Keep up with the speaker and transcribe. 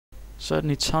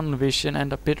certainly tunnel vision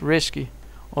and a bit risky.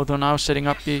 Although now setting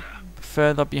up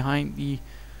further behind the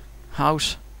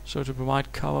house, so to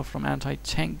provide cover from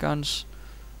anti-tank guns.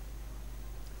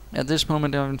 At this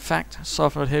moment I've in fact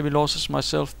suffered heavy losses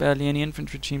myself, barely any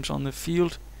infantry teams on the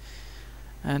field.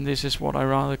 And this is what I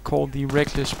rather call the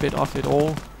reckless bit of it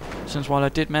all, since while I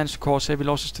did manage to cause heavy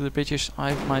losses to the British,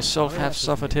 I myself have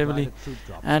suffered heavily,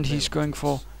 and he's going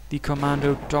for the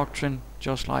commando doctrine,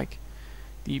 just like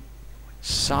the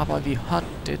Saba the Hutt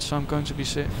did, so I'm going to be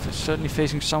certainly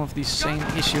facing some of these same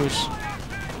issues.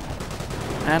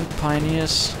 And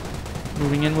pioneers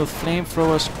moving in with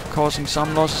flamethrowers, causing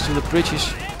some losses to the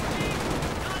British.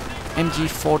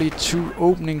 MG42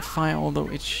 opening fire, although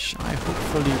I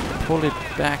hopefully pull it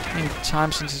back in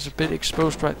time, since it's a bit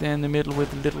exposed right there in the middle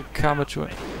with a little cover to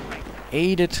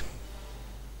aid it.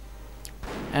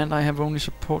 And I have only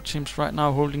support teams right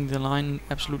now holding the line,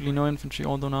 absolutely no infantry,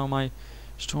 although now my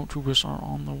stormtroopers are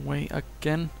on the way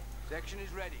again. Section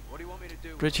is ready. What do you want me to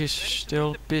do? British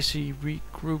still busy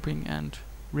regrouping and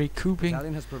recouping.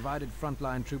 Battalion has provided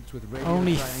frontline troops with radio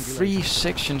Only triangulation. 3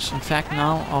 sections, in fact,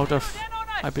 now out of,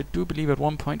 I do believe at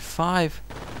 1.5,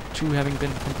 2 having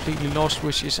been completely lost,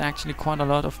 which is actually quite a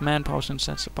lot of manpower, since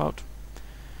that's about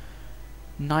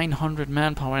 900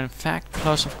 manpower in fact,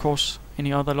 plus of course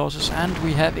any other losses. And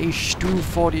we have a Stu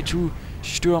 42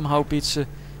 Sturmhaubitze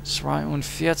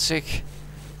 42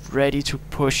 ready to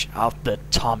push out the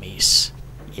Tommies.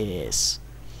 Yes.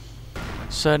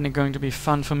 Certainly going to be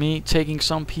fun for me, taking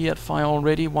some Piat fire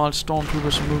already while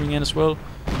stormtroopers are moving in as well.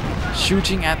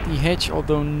 Shooting at the hedge,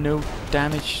 although no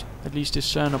damage, at least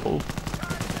discernible.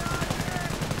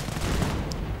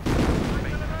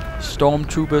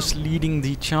 Stormtroopers leading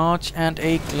the charge, and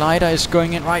a glider is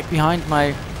going in right behind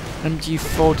my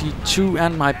MG42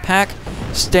 and my pack.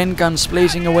 Sten guns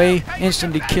blazing away,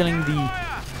 instantly killing the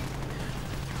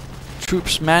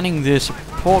troops manning the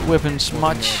support weapons,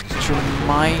 much to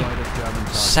my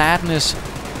sadness.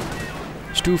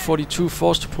 Stu 42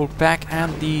 forced to pull back,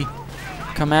 and the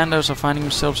commandos are finding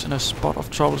themselves in a spot of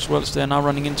trouble as well, as they are now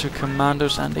running into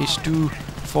commandos and a Stu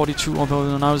 42,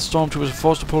 although now the stormtroopers are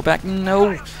forced to pull back.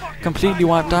 No! Completely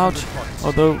wiped out,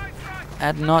 although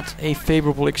at not a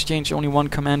favorable exchange, only 1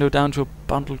 commando down to a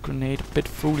bundled grenade. A bit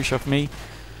foolish of me.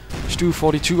 Stu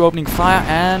 42 opening fire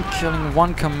and killing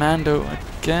 1 commando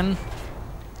again.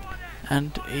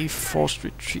 And a forced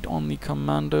retreat on the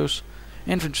commandos.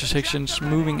 Infantry sections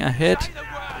moving ahead.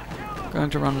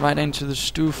 Going to run right into the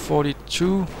Stu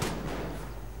 42.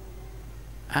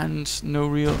 And no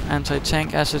real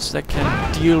anti-tank assets that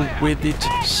can deal with it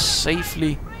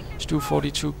safely. Stu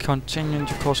 42 continuing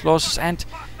to cause losses, and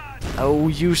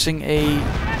using a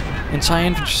entire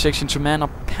infantry section to man a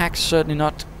pack, certainly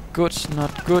not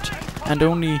good, and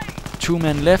only 2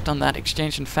 men left on that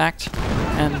exchange in fact.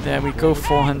 And there we go,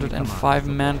 405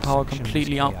 manpower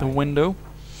completely out the window.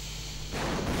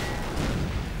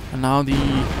 And now the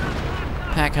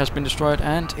pack has been destroyed,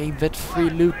 and a vet-free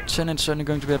lieutenant certainly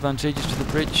going to be advantageous to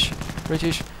the British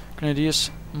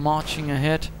Grenadiers marching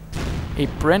ahead. A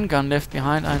Bren gun left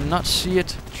behind, I not see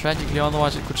it, tragically,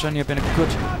 otherwise it could certainly have been a good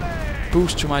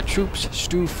boost to my troops.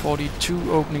 Stu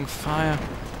 42 opening fire,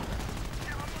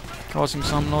 causing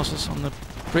some losses on the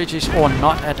British, or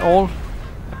not at all.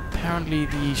 Apparently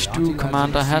the Stu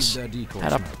commander has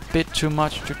had a bit too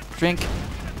much to drink.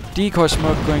 Decoy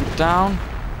smoke going down,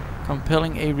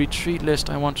 compelling a retreat lest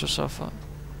I want to suffer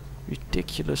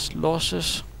ridiculous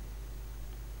losses.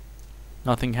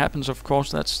 Nothing happens, of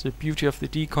course. That's the beauty of the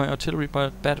decoy artillery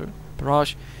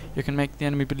barrage. You can make the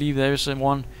enemy believe there is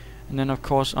one, and then of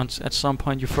course at some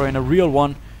point you throw in a real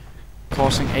one,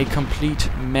 causing a complete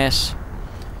mess.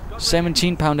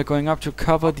 17 pounder going up to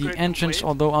cover the entrance,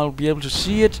 although I'll be able to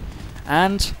see it,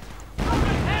 and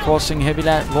causing heavy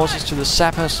losses to the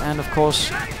sappers, and of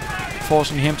course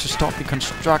forcing him to stop the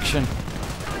construction.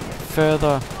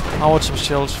 Further hours of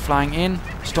shells flying in,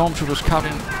 stormtroopers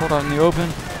caught out in the open,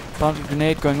 bundle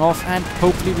grenade going off, and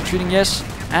hopefully retreating, yes,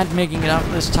 and making it out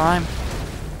this time.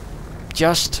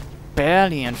 Just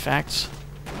barely, in fact.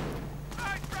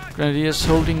 Grenadiers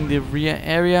holding the rear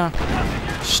area.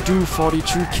 Stu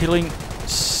 42 killing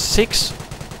 6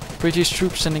 British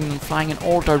troops, sending them flying in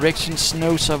all directions.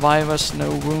 No survivors, no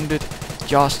wounded,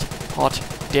 just hot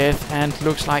death. And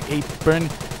looks like a Bren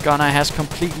gunner has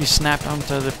completely snapped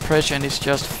under the pressure and is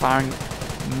just firing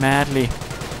madly.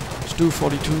 Stu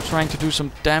 42 trying to do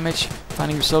some damage,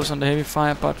 finding themselves under heavy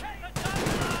fire, but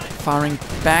firing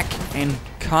back in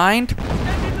kind,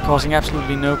 causing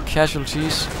absolutely no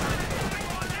casualties.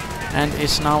 And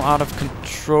is now out of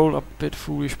control, a bit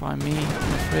foolish by me,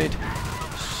 I'm afraid.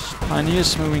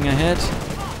 Pioneers moving ahead.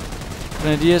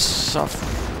 Grenadiers are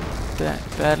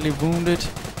badly wounded.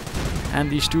 And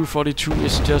the Stu-42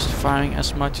 is just firing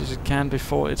as much as it can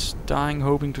before it's dying,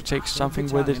 hoping to take something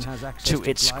with it to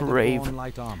its grave.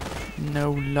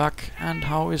 No luck. And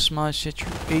how is my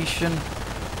situation?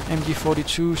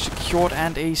 MG42 secured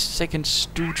and a second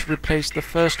Stu to replace the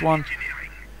first one.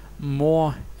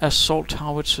 More assault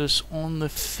howitzers on the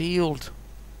field.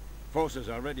 Forces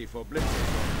are ready for blitz.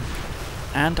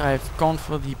 And I've gone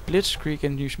for the Blitzkrieg,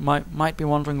 and you might be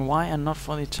wondering why and not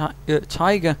for the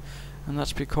Tiger. And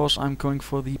that's because I'm going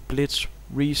for the Blitz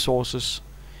resources,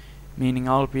 meaning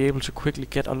I'll be able to quickly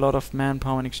get a lot of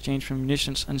manpower in exchange for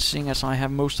munitions, and seeing as I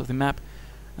have most of the map,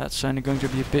 that's certainly going to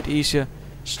be a bit easier.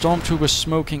 Stormtroopers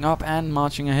smoking up and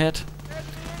marching ahead,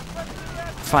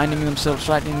 finding themselves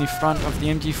right in the front of the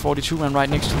MG42 and right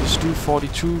next to the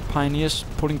Stu-42. Pioneers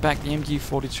pulling back the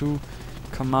MG42.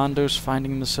 Commandos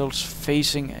finding themselves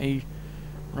facing a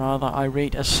rather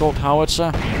irate assault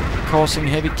howitzer, causing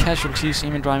heavy casualties,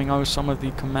 even driving out some of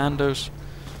the commandos.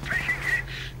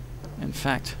 In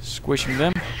fact, squishing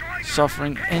them,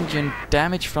 suffering engine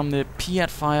damage from the Piat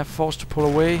fire, forced to pull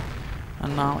away.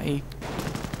 And now a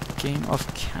game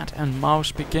of cat and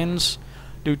mouse begins.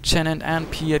 Lieutenant and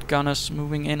Piat gunners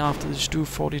moving in after the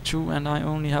Stu-42, and I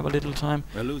only have a little time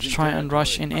to try and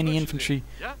rush in any infantry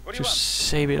to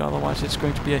save it, otherwise it's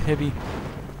going to be a heavy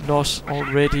loss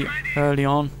already early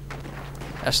on,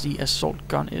 as the assault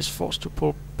gun is forced to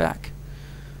pull back.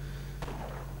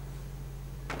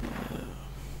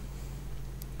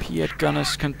 Piat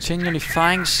gunners continually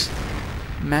firing,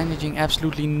 managing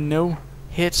absolutely no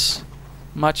hits,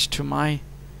 much to my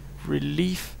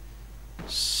relief.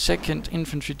 Second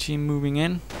infantry team moving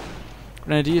in.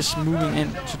 Grenadiers moving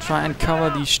in to try and cover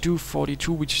the Stu-42,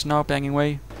 which is now banging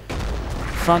away.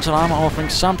 Frontal armor offering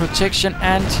some protection,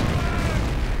 and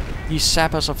the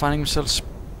sappers are finding themselves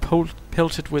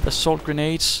pelted with assault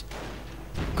grenades,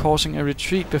 causing a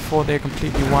retreat before they're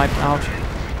completely wiped out.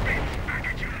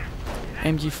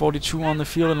 MG42 on the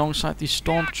field alongside the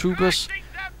Stormtroopers.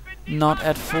 Not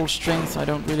at full strength, I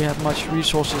don't really have much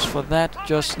resources for that,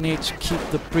 just need to keep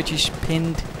the British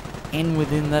pinned in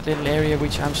within that little area,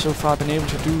 which I'm so far been able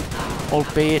to do,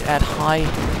 albeit at high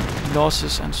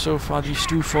losses, and so far the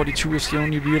Stu-42 is the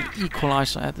only real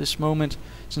equalizer at this moment,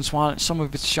 since while some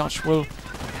of its shots will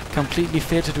completely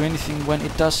fail to do anything, when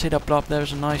it does hit a blob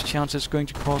there's a nice chance it's going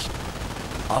to cause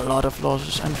a lot of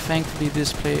losses, and thankfully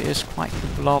this player is quite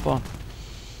the blobber.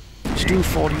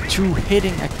 Stu-42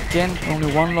 hitting again,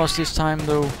 only one loss this time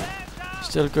though,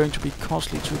 still going to be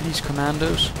costly to these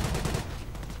commandos.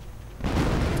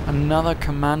 Another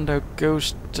commando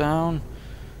goes down,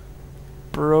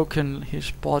 broken,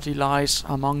 his body lies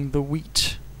among the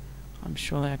wheat. I'm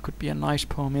sure there could be a nice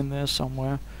poem in there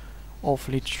somewhere,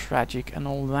 awfully tragic and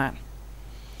all that.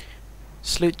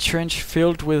 Slit trench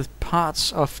filled with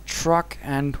parts of truck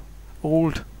and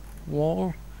old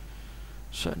wall.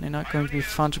 Certainly not going to be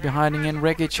fun to be hiding in.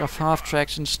 Wreckage of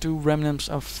half-tracks and Stu, remnants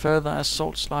of further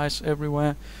assault slides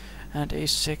everywhere, and a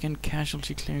second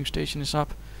casualty clearing station is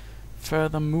up.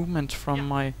 Further movement from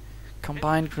my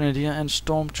combined Grenadier and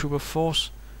Stormtrooper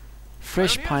force.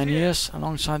 Fresh Pioneers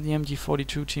alongside the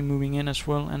MG42 team moving in as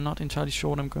well, and not entirely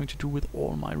sure what I'm going to do with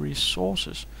all my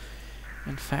resources.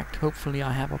 In fact, hopefully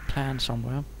I have a plan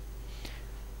somewhere.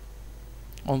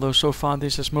 Although so far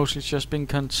this has mostly just been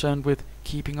concerned with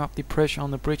keeping up the pressure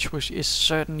on the bridge, which is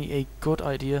certainly a good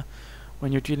idea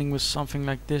when you're dealing with something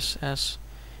like this, as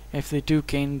if they do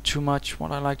gain too much,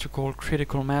 what I like to call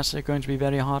critical mass, they're going to be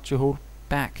very hard to hold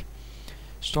back.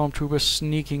 Stormtroopers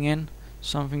sneaking in,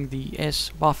 something the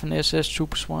Waffen SS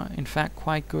troops were in fact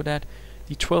quite good at.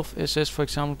 The 12th SS, for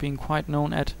example, being quite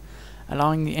known at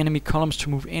allowing the enemy columns to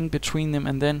move in between them,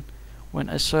 and then when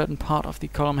a certain part of the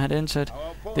column had entered,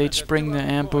 they'd spring their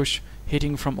ambush,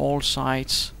 hitting from all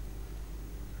sides.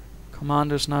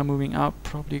 Commanders now moving out,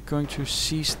 probably going to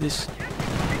seize this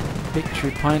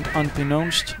victory point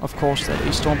unbeknownst, of course, that a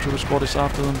Stormtrooper squad is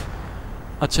after them.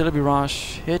 Artillery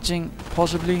barrage hitting,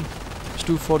 possibly.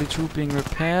 Stu-42 being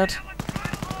repaired.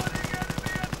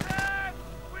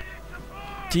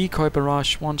 Decoy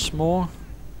barrage once more.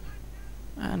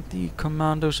 And the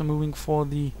commandos are moving for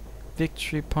the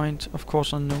victory point. Of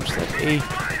course, unknowns that a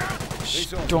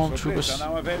Stormtroopers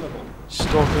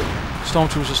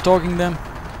are stalking them.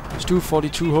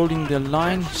 Stu-42 holding their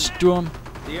line. Sturm.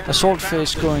 Assault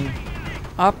phase going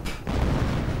up.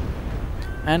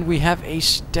 And we have a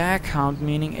stag hound,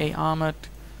 meaning a armored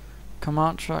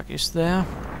command truck is there,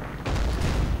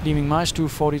 leaving my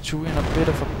Stu-42 in a bit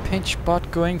of a pinch, but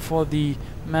going for the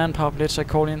manpower blitz. I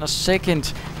call in a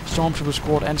second Stormtrooper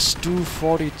squad, and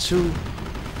Stu-42,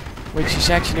 which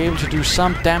is actually able to do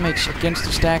some damage against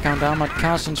the staghound armored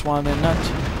car, since while they're not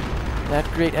that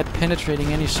great at penetrating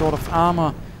any sort of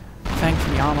armor.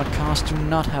 Thankfully, armored cars do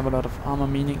not have a lot of armor,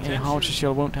 meaning a howitzer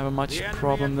shell won't have a much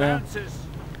problem there.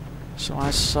 So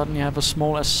I suddenly have a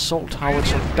small assault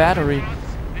howitzer battery,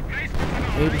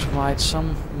 able to provide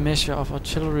some measure of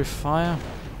artillery fire,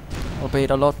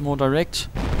 albeit a lot more direct.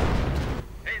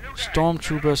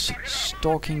 Stormtroopers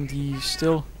stalking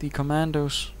the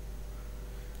commandos.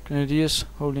 Grenadiers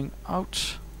holding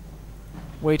out,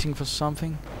 waiting for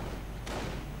something.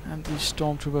 And these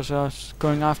stormtroopers are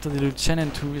going after the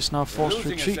lieutenant, who is now forced to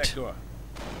retreat.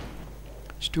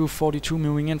 Stu 42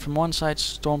 moving in from one side,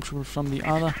 stormtroopers from the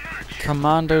other,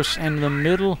 commandos in the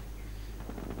middle.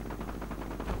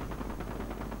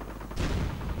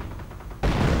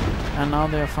 And now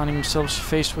they are finding themselves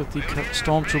faced with the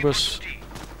stormtroopers.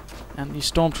 And the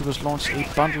stormtroopers launch a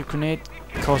bundle grenade,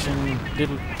 causing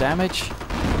little damage.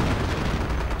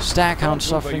 Staghound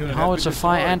suffering, howitzer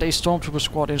fire, and a stormtrooper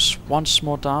squad is once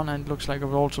more down, and it looks like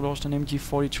I've also lost an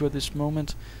MG42 at this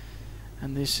moment.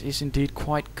 And this is indeed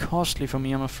quite costly for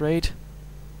me, I'm afraid.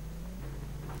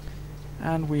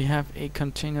 And we have a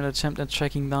continual attempt at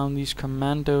tracking down these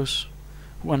commandos,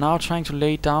 who are now trying to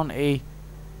lay down a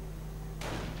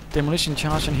demolition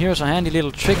charge. And here's a handy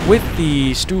little trick with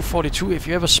the Stu 42. If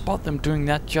you ever spot them doing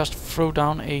that, just throw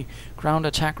down a ground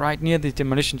attack right near the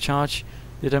demolition charge.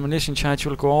 The demolition charge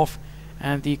will go off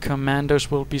and the commandos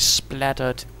will be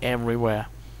splattered everywhere.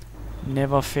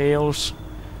 Never fails.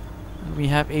 And we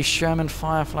have a Sherman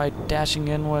Firefly dashing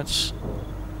inwards.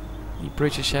 The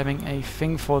British having a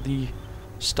thing for the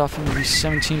stuffing the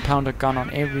 17-pounder gun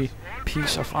on every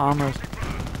piece of armored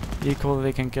vehicle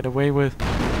they can get away with.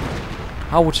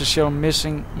 Howitzer shell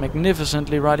missing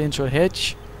magnificently right into a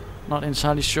hedge. Not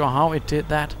entirely sure how it did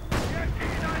that.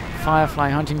 Firefly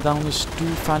hunting down the Stu,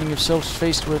 finding himself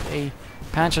faced with a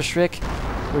Panzerschreck,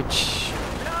 which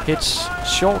hits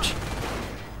short.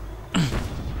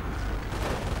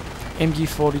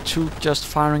 MG42 just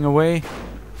firing away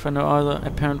for no other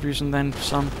apparent reason than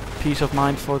some peace of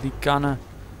mind for the gunner.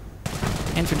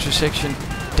 Infantry section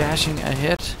dashing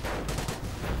ahead.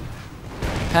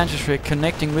 Panzerschreck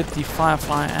connecting with the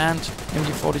Firefly, and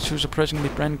MG42 suppressing the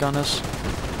Bren gunners.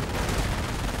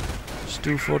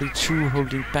 Stu 42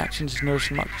 holding back since there's not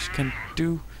so much can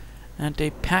do, and a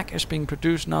pack is being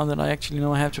produced now that I actually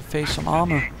know I have to face some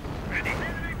armor.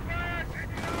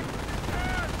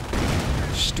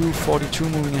 Stu 42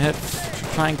 moving ahead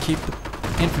to try and keep the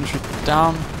infantry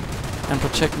down and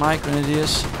protect my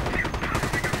grenadiers.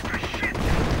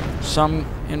 Some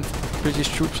British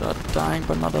troops are dying,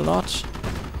 but not a lot.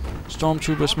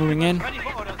 Stormtroopers moving in.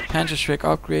 Panzerschreck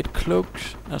upgrade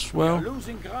cloaked as well,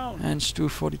 and Stu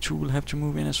 42 will have to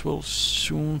move in as well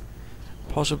soon,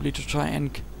 possibly to try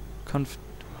and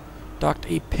conduct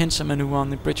a pincer maneuver on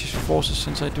the British forces,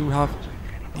 since I do have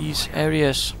these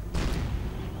areas.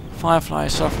 Firefly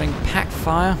is suffering pack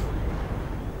fire,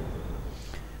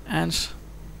 and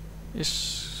is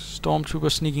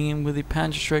Stormtrooper sneaking in with the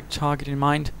Panzerschreck target in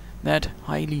mind, that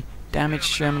highly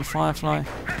damaged German Firefly.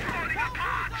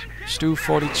 Stu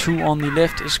 42 on the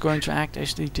left is going to act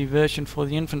as the diversion for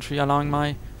the infantry, allowing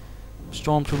my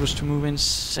stormtroopers to move in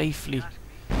safely.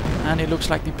 And it looks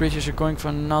like the British are going for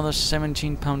another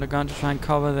 17-pounder gun to try and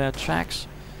cover their tracks.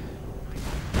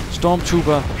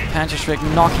 Stormtrooper Panzerschreck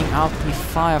knocking out the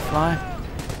Firefly,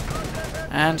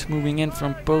 and moving in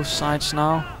from both sides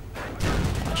now.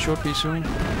 That should be soon.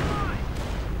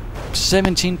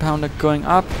 17-pounder going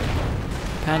up.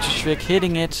 Panzerschreck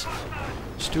hitting it.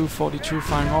 Stu 42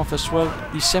 firing off as well.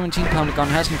 The 17-pounder gun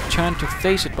hasn't turned to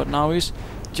face it, but now is,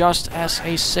 just as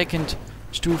a second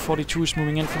Stu 42 is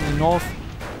moving in from the north,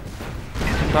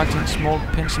 conducting a small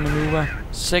pincer maneuver.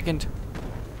 Second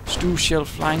Stu shell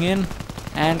flying in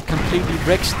and completely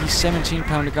wrecks the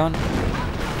 17-pounder gun,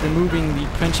 removing the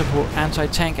principal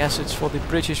anti-tank assets for the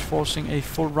British, forcing a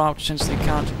full rout since they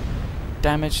can't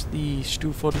damage the Stu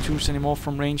 42s anymore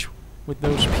from range with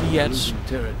those PADs.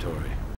 Territory.